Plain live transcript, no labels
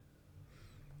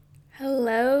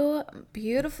Hello,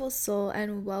 beautiful soul,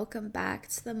 and welcome back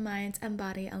to the Mind and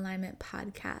Body Alignment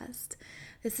Podcast.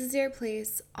 This is your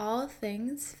place, all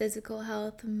things physical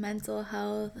health, mental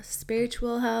health,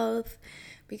 spiritual health,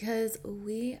 because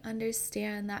we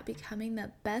understand that becoming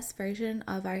the best version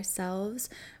of ourselves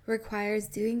requires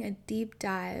doing a deep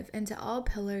dive into all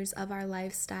pillars of our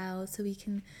lifestyle so we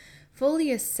can fully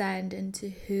ascend into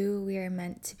who we are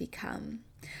meant to become.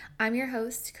 I'm your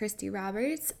host, Christy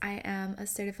Roberts. I am a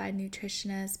certified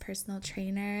nutritionist, personal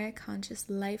trainer, conscious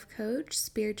life coach,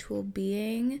 spiritual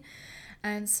being,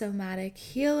 and somatic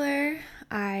healer.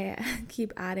 I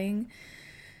keep adding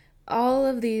all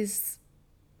of these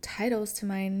titles to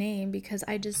my name because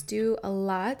I just do a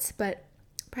lot, but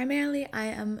primarily I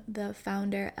am the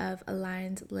founder of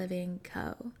Aligned Living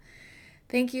Co.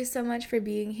 Thank you so much for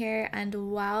being here.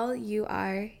 And while you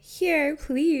are here,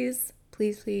 please,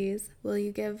 will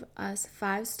you give us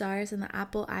 5 stars in the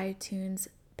Apple iTunes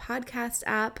podcast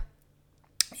app?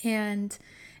 And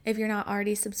if you're not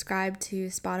already subscribed to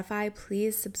Spotify,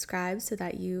 please subscribe so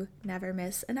that you never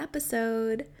miss an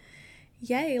episode.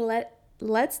 Yay,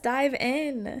 let's dive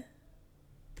in.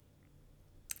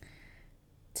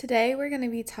 Today we're going to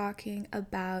be talking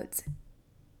about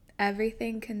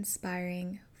everything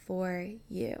conspiring for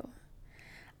you.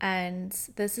 And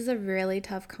this is a really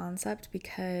tough concept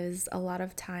because a lot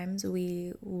of times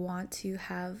we want to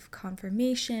have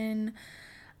confirmation,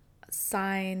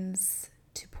 signs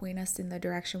to point us in the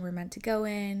direction we're meant to go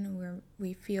in, where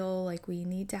we feel like we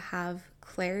need to have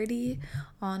clarity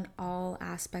on all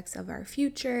aspects of our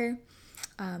future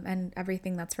and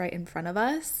everything that's right in front of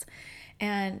us.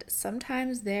 And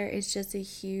sometimes there is just a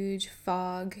huge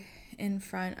fog in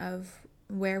front of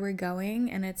where we're going,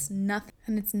 and it's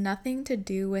nothing to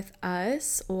do with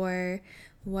us or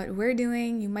what we're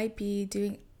doing. You might be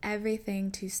doing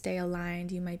everything to stay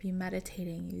aligned. You might be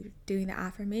meditating, you're doing the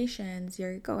affirmations,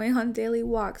 you're going on daily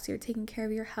walks, you're taking care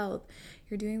of your health,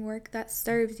 you're doing work that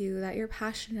serves you, that you're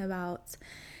passionate about,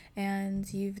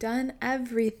 and you've done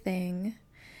everything,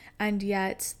 and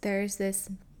yet there's this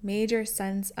major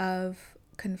sense of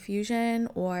confusion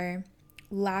or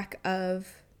lack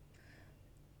of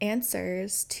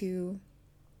answers to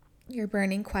your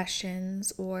burning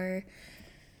questions, or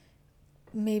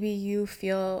maybe you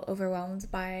feel overwhelmed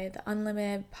by the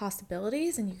unlimited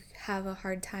possibilities and you have a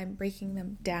hard time breaking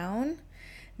them down.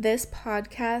 This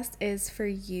podcast is for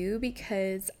you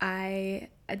because I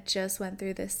just went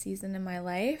through this season in my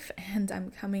life and I'm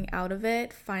coming out of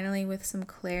it finally with some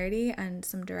clarity and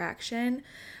some direction.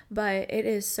 But it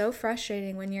is so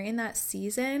frustrating when you're in that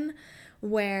season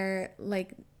where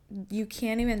you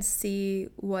can't even see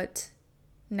what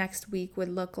next week would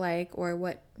look like or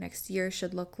what next year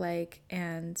should look like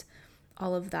and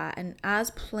all of that. And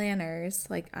as planners,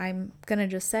 I'm gonna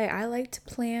just say I like to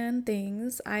plan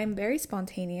things. I'm very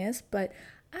spontaneous, but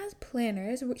as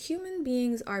planners, human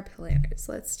beings are planners.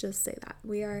 Let's just say that.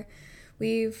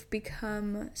 We've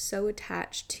become so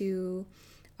attached to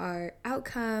our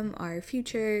outcome, our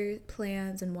future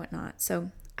plans and whatnot.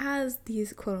 So as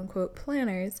these quote unquote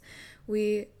planners,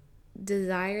 we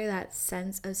desire that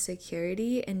sense of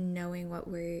security in knowing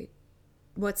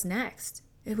what's next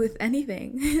with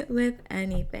anything with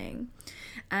anything.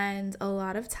 And a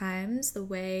lot of times the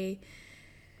way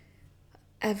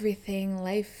everything,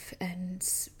 life and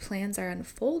plans are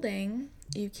unfolding,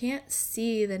 you can't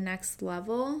see the next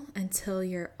level until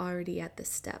you're already at the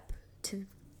step to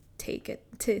take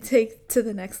to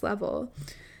the next level.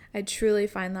 I truly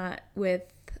find that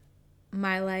with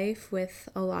my life, with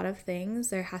a lot of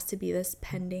things, there has to be this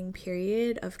pending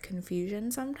period of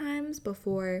confusion sometimes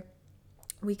before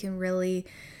we can really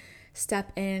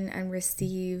step in and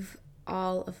receive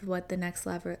all of what the next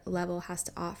level has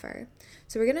to offer.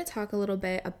 So we're going to talk a little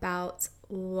bit about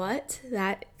what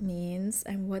that means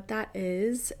and what that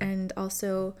is, and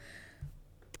also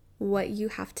what you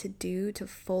have to do to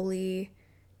fully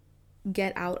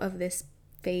get out of this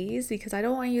phase, because I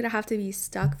don't want you to have to be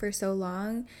stuck for so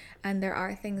long. And there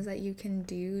are things that you can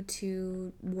do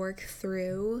to work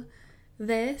through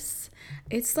this.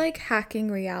 It's like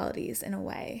hacking realities in a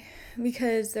way,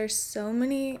 because there's so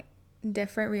many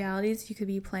different realities you could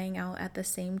be playing out at the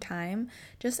same time.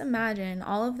 Just imagine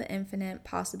all of the infinite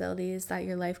possibilities that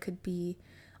your life could be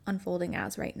unfolding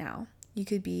as right now. You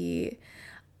could be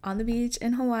on the beach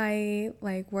in Hawaii,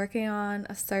 working on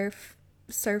a surf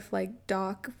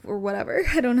dock or whatever,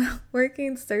 I don't know,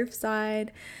 working surfside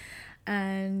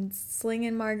and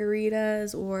slinging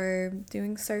margaritas or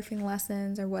doing surfing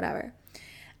lessons or whatever.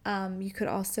 You could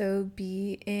also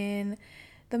be in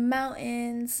the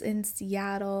mountains in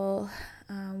Seattle,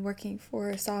 working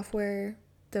for a software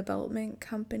development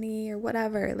company or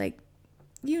whatever.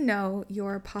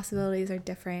 your possibilities are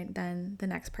different than the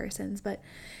next person's, but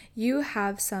you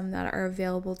have some that are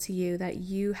available to you that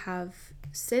you have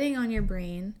sitting on your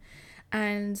brain,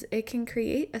 and it can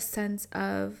create a sense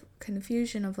of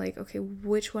confusion of like, okay,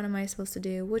 which one am I supposed to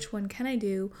do? Which one can I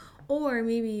do? Or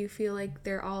maybe you feel like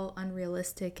they're all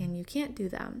unrealistic and you can't do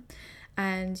them.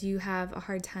 And you have a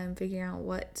hard time figuring out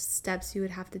what steps you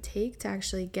would have to take to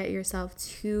actually get yourself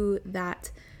to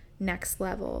that next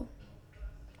level.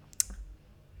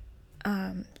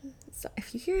 So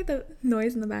if you hear the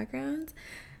noise in the background,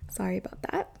 sorry about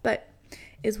that, but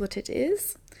is what it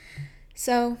is.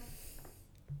 So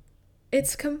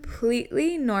it's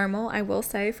completely normal. I will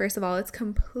say, first of all, it's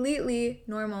completely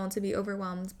normal to be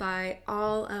overwhelmed by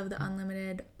all of the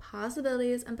unlimited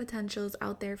possibilities and potentials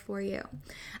out there for you.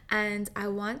 And I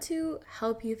want to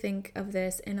help you think of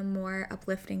this in a more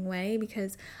uplifting way,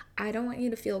 because I don't want you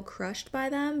to feel crushed by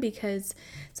them, because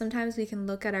sometimes we can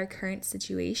look at our current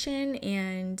situation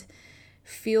and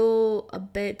feel a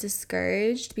bit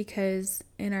discouraged because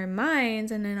in our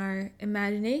minds and in our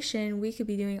imagination we could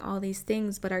be doing all these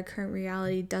things, but our current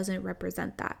reality doesn't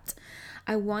represent that.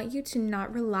 I want you to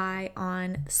not rely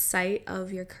on sight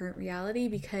of your current reality,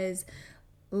 because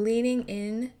leaning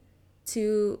in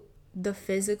to the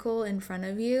physical in front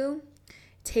of you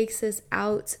takes us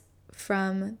out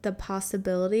from the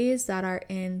possibilities that are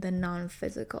in the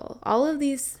non-physical. All of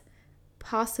these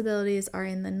possibilities are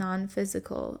in the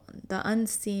non-physical, the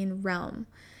unseen realm.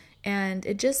 And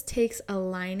it just takes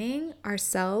aligning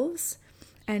ourselves,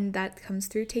 and that comes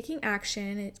through taking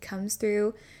action, it comes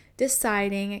through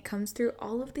deciding, it comes through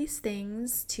all of these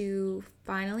things to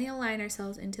finally align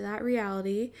ourselves into that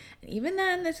reality. And even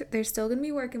then, there's still going to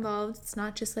be work involved. It's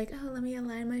not just like, oh, let me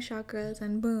align my chakras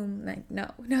and boom. Like,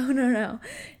 no.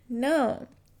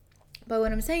 But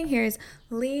what I'm saying here is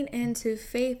lean into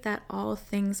faith that all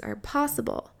things are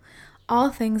possible. All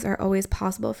things are always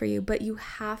possible for you, but you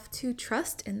have to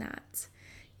trust in that.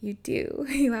 You do.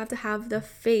 You have to have the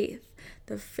faith.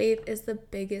 The faith is the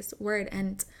biggest word.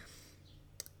 And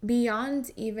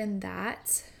beyond even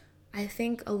that, I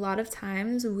think a lot of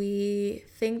times we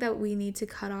think that we need to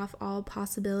cut off all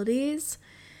possibilities.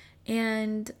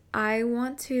 And I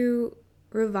want to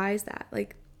revise that.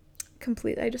 Like,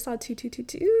 completely. I just saw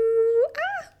 2222.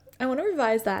 I want to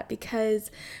revise that,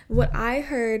 because what I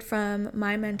heard from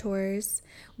my mentors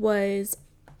was,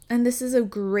 and this is a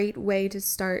great way to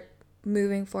start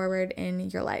moving forward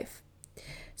in your life.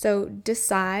 So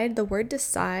decide, the word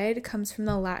decide comes from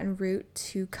the Latin root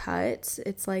to cut.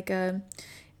 It's like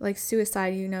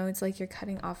suicide, it's like you're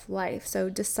cutting off life.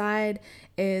 So decide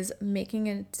is making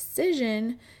a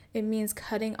decision. It means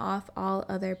cutting off all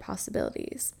other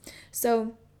possibilities.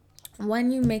 So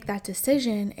when you make that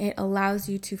decision, it allows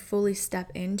you to fully step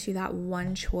into that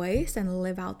one choice and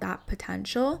live out that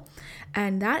potential.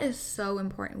 And that is so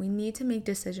important. We need to make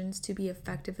decisions to be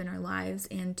effective in our lives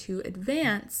and to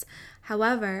advance.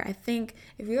 However, I think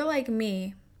if you're like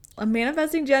me, a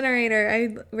manifesting generator,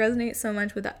 I resonate so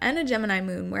much with that, and a Gemini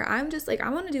moon, where I'm just like, I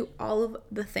want to do all of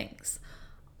the things,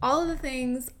 all the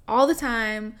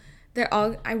time.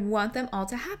 I want them all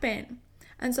to happen.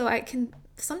 And so I can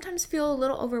sometimes feel a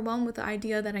little overwhelmed with the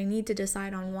idea that I need to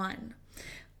decide on one.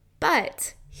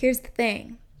 But here's the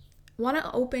thing. I want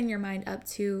to open your mind up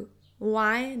to,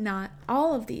 why not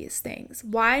all of these things?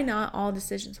 Why not all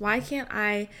decisions? Why can't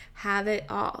I have it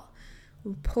all?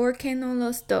 ¿Por qué no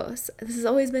los dos? This has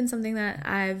always been something that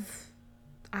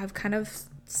I've kind of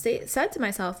said to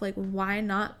myself, like, why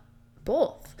not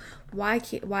both? Why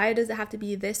does it have to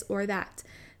be this or that?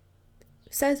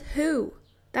 Says who?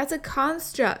 That's a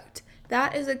construct.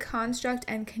 That is a construct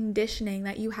and conditioning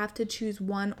that you have to choose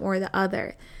one or the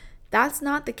other. That's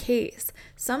not the case.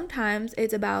 Sometimes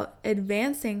it's about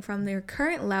advancing from your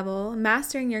current level,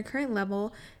 mastering your current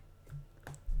level,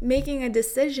 making a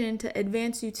decision to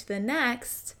advance you to the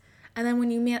next. And then when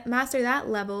you master that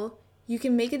level, you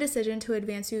can make a decision to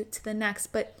advance you to the next.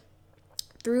 But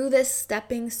through this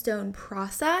stepping stone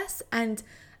process and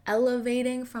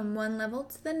elevating from one level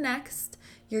to the next,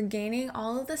 you're gaining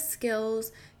all of the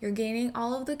skills, you're gaining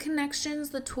all of the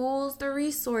connections, the tools, the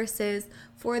resources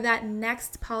for that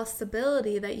next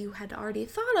possibility that you had already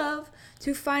thought of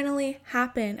to finally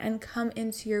happen and come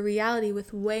into your reality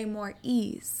with way more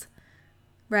ease,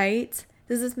 right?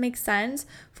 Does this make sense?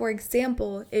 For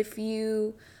example, if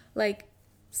you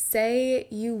say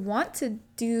you want to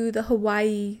do the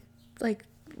Hawaii,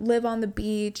 live on the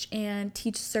beach and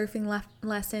teach surfing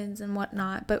lessons and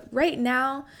whatnot, but right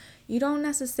now you don't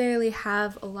necessarily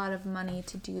have a lot of money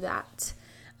to do that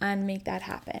and make that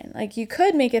happen. You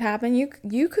could make it happen.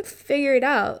 You could figure it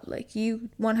out. You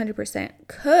 100%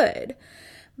 could.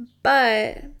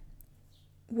 But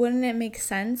wouldn't it make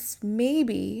sense?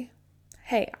 Maybe,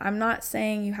 hey, I'm not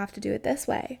saying you have to do it this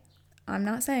way. I'm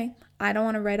not saying, I don't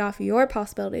want to write off your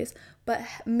possibilities, but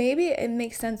maybe it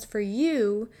makes sense for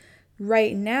you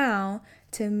right now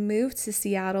to move to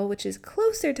Seattle, which is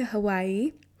closer to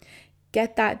Hawaii,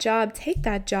 get that job, take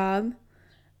that job,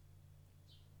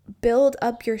 build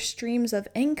up your streams of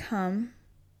income,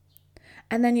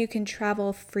 and then you can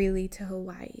travel freely to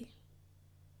Hawaii.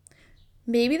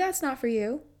 Maybe that's not for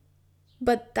you,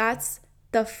 but that's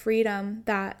the freedom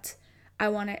that I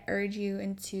want to urge you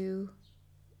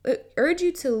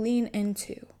to lean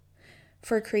into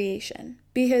for creation.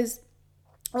 Because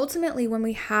ultimately, when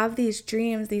we have these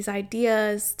dreams, these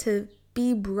ideas to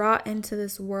be brought into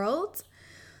this world,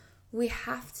 we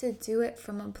have to do it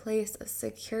from a place of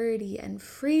security and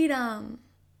freedom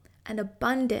and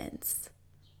abundance.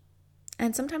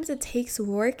 And sometimes it takes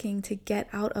working to get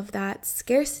out of that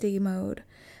scarcity mode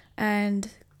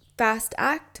and fast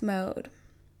act mode.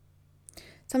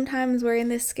 Sometimes we're in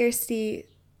this scarcity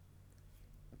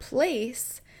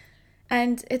place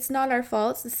and it's not our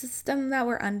fault. The system that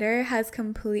we're under has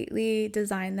completely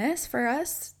designed this for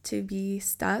us to be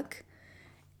stuck.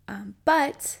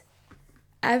 But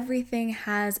everything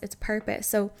has its purpose.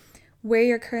 So where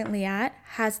you're currently at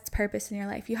has its purpose in your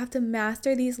life. You have to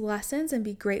master these lessons and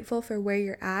be grateful for where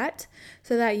you're at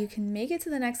so that you can make it to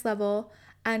the next level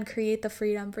and create the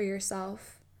freedom for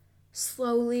yourself.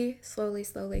 Slowly,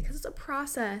 because it's a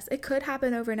process. It could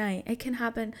happen overnight. It can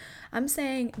happen. I'm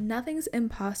saying nothing's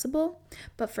impossible,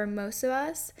 but for most of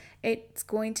us, it's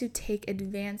going to take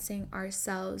advancing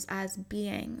ourselves as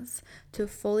beings to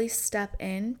fully step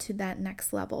into that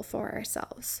next level for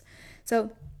ourselves.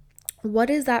 So what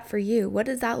is that for you? What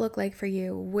does that look like for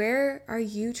you? Where are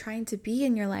you trying to be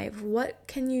in your life? What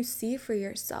can you see for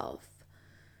yourself?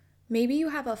 Maybe you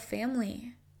have a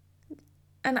family.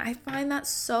 And I find that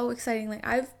so exciting. Like,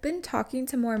 I've been talking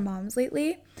to more moms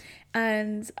lately,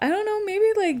 and I don't know, maybe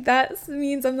like that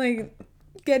means I'm like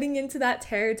getting into that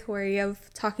territory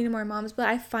of talking to more moms, but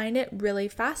I find it really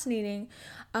fascinating.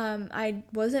 I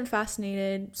wasn't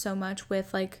fascinated so much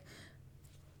with like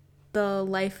the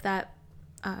life that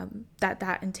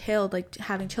that entailed, like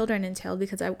having children entailed,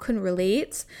 because I couldn't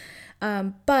relate.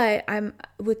 But I'm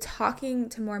with talking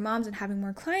to more moms and having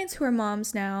more clients who are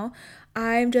moms now,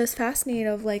 I'm just fascinated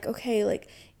of like, okay, like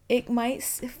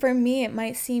for me, it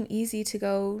might seem easy to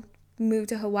go move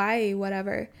to Hawaii,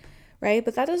 whatever, right?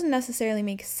 But that doesn't necessarily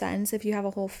make sense if you have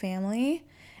a whole family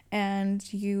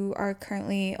and you are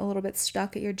currently a little bit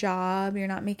stuck at your job, you're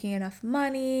not making enough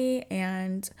money,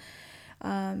 and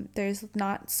there's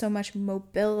not so much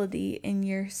mobility in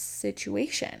your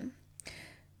situation.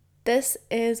 This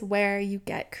is where you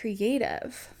get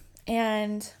creative.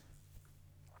 And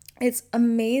it's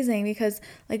amazing because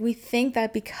like we think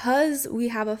that because we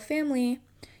have a family,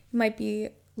 you might be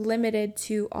limited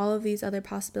to all of these other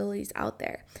possibilities out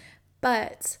there.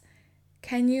 But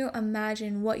can you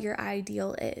imagine what your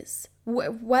ideal is?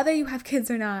 Whether you have kids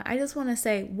or not, I just want to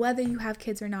say, whether you have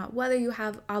kids or not, whether you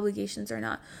have obligations or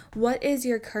not, what is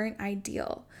your current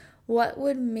ideal? What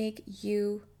would make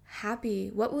you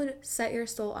happy? What would set your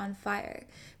soul on fire?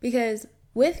 Because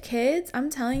with kids,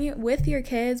 I'm telling you, with your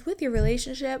kids, with your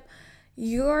relationship,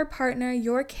 your partner,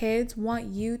 your kids want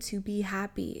you to be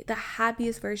happy, the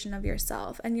happiest version of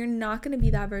yourself. And you're not going to be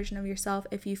that version of yourself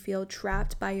if you feel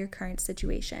trapped by your current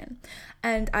situation.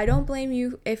 And I don't blame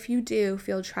you if you do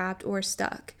feel trapped or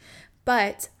stuck,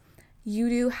 but you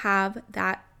do have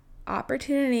that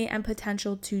opportunity and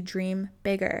potential to dream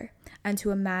bigger and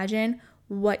to imagine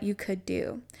what you could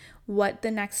do, what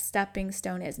the next stepping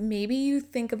stone is. Maybe you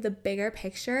think of the bigger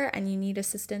picture and you need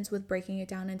assistance with breaking it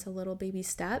down into little baby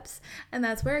steps. And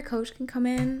that's where a coach can come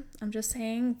in. I'm just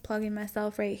saying, plugging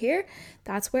myself right here.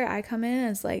 That's where I come in.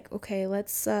 It's like, okay,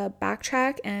 let's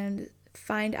backtrack and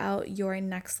find out your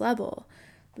next level.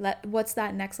 What's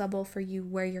that next level for you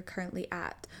where you're currently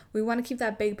at? We want to keep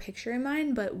that big picture in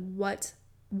mind, but what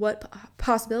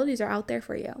possibilities are out there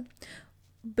for you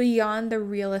beyond the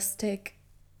realistic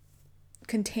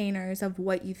containers of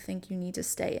what you think you need to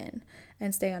stay in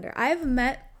and stay under. I've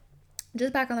met,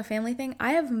 just back on the family thing,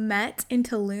 I have met in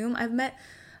Tulum, I've met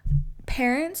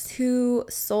parents who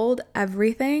sold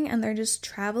everything and they're just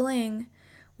traveling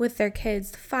with their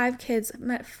kids, 5 kids. I've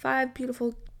met 5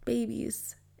 beautiful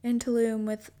babies in Tulum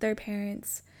with their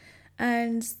parents,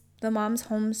 and the mom's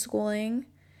homeschooling.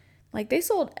 Like, they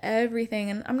sold everything,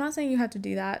 and I'm not saying you have to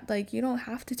do that. Like, you don't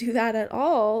have to do that at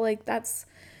all. Like, that's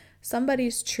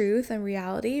somebody's truth and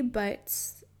reality, but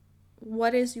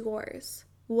what is yours?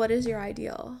 What is your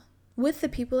ideal? With the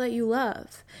people that you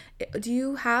love. Do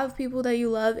you have people that you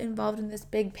love involved in this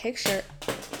big picture?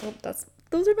 Oh, that's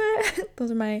those are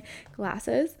my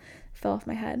glasses. Fell off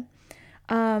my head.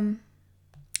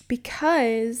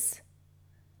 Because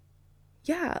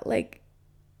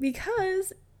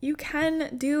you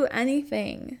can do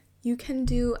anything. You can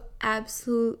do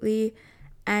absolutely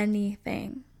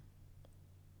anything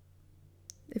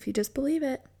if you just believe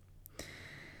it.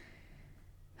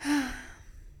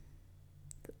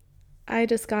 I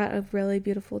just got a really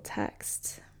beautiful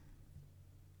text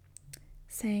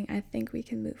saying, I think we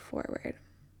can move forward.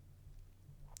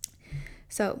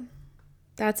 So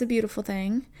that's a beautiful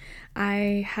thing.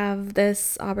 I have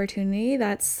this opportunity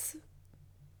that's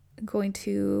going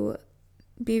to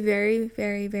be very,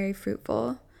 very, very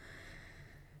fruitful.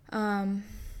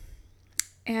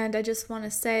 And I just want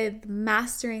to say the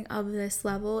mastering of this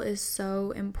level is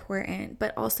so important,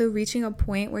 but also reaching a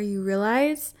point where you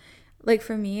realize, like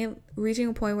for me, reaching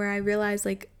a point where I realize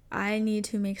like I need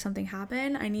to make something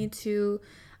happen. I need to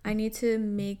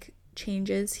make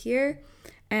changes here.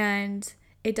 And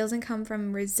it doesn't come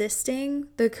from resisting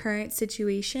the current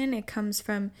situation. It comes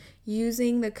from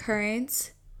using the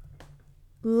current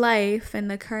life and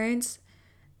the current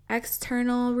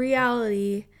external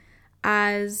reality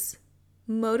as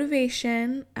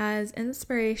motivation, as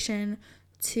inspiration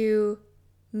to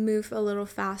move a little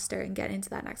faster and get into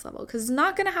that next level. Because it's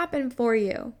not going to happen for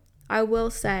you. I will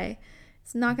say,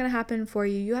 it's not going to happen for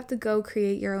you. You have to go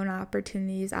create your own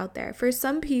opportunities out there. For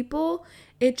some people,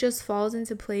 it just falls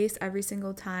into place every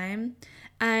single time.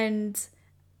 And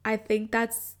I think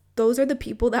those are the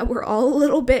people that we're all a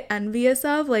little bit envious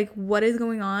of, like what is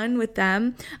going on with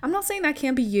them. I'm not saying that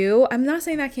can't be you. I'm not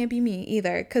saying that can't be me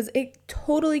either, because it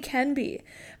totally can be.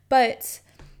 But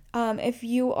if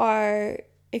you are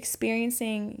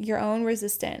experiencing your own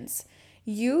resistance,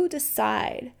 you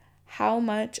decide how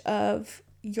much of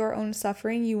your own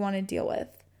suffering you want to deal with.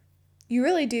 You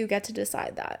really do get to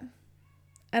decide that.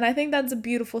 And I think that's a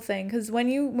beautiful thing, because when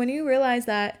you realize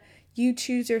that you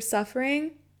choose your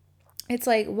suffering, it's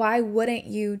like, why wouldn't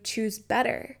you choose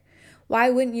better? Why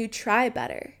wouldn't you try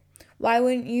better? Why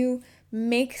wouldn't you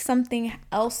make something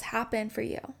else happen for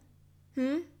you?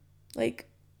 Like,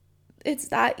 it's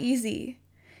that easy.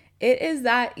 It is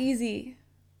that easy.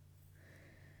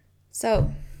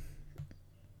 So,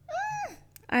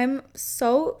 I'm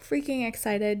so freaking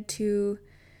excited to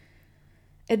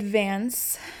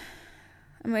advance.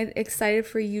 I'm excited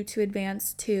for you to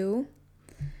advance too.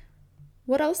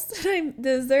 What else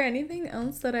is there anything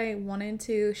else that I wanted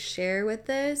to share with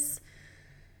this?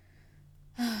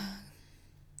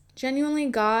 Genuinely,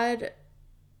 God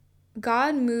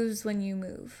moves when you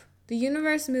move. The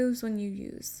universe moves when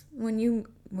you move.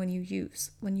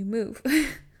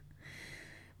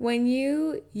 When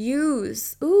you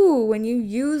use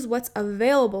what's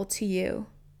available to you.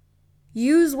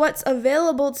 Use what's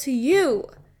available to you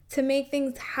to make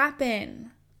things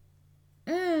happen.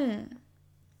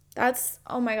 That's,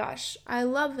 oh my gosh, I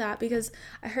love that, because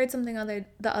I heard something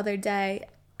the other day,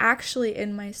 actually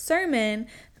in my sermon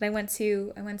that I went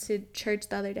to church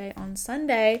the other day on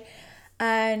Sunday,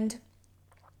 and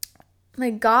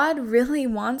like God really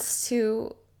wants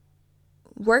to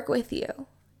work with you,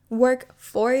 work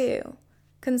for you,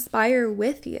 conspire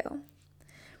with you.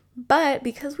 But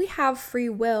because we have free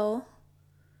will,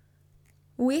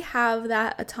 we have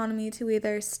that autonomy to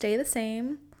either stay the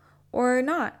same or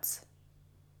not.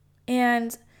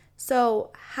 And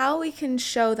so how we can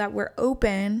show that we're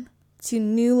open to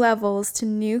new levels, to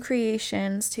new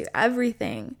creations, to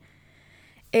everything,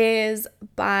 is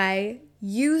by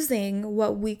using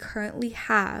what we currently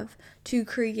have to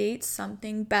create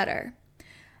something better,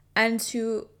 and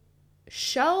to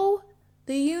show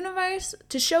the universe,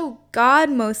 to show God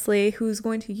mostly, who's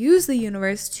going to use the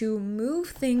universe to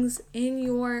move things in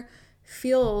your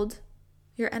field,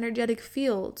 your energetic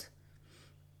field.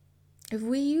 If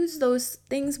we use those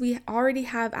things we already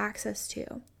have access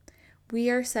to, we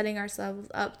are setting ourselves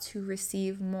up to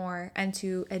receive more and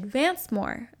to advance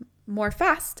more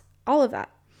fast, all of that.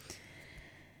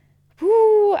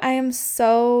 Woo, I am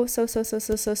so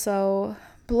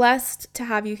blessed to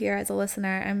have you here as a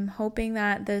listener. I'm hoping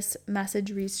that this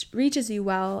message reaches you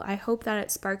well. I hope that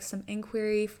it sparks some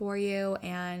inquiry for you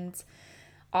and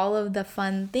all of the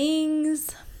fun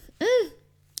things.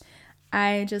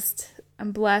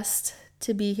 I'm blessed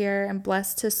to be here. I'm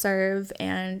blessed to serve.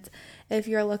 And if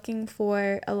you're looking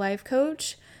for a life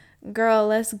coach, girl,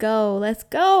 let's go.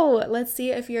 Let's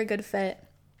see if you're a good fit.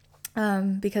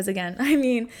 Because again, I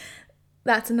mean,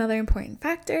 that's another important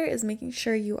factor, is making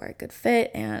sure you are a good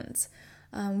fit, and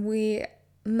we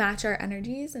match our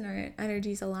energies and our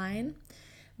energies align.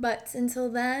 But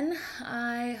until then,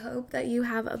 I hope that you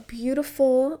have a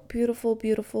beautiful, beautiful,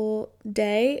 beautiful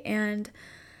day, and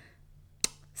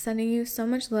Sending you so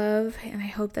much love, and I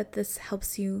hope that this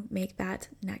helps you make that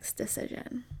next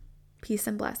decision. Peace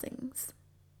and blessings.